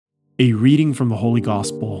A reading from the Holy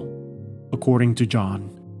Gospel according to John.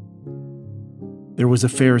 There was a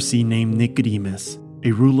Pharisee named Nicodemus,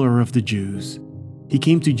 a ruler of the Jews. He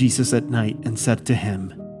came to Jesus at night and said to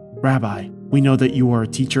him, "Rabbi, we know that you are a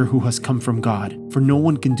teacher who has come from God, for no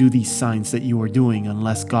one can do these signs that you are doing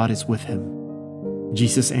unless God is with him."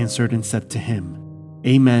 Jesus answered and said to him,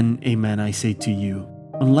 "Amen, amen, I say to you,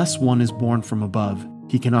 unless one is born from above,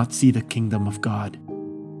 he cannot see the kingdom of God."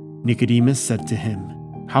 Nicodemus said to him,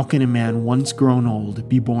 "How can a man once grown old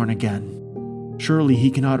be born again? Surely he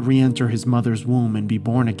cannot re-enter his mother's womb and be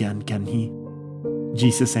born again, can he?"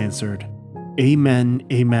 Jesus answered, "Amen,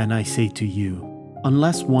 amen, I say to you,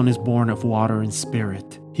 unless one is born of water and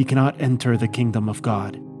spirit, he cannot enter the kingdom of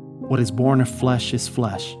God. What is born of flesh is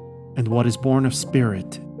flesh, and what is born of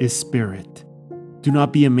spirit is spirit. Do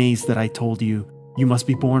not be amazed that I told you, you must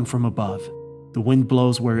be born from above. The wind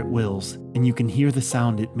blows where it wills, and you can hear the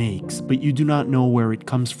sound it makes, but you do not know where it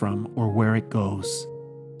comes from or where it goes.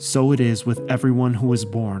 So it is with everyone who is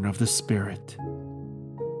born of the Spirit."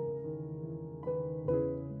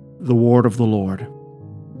 The word of the Lord.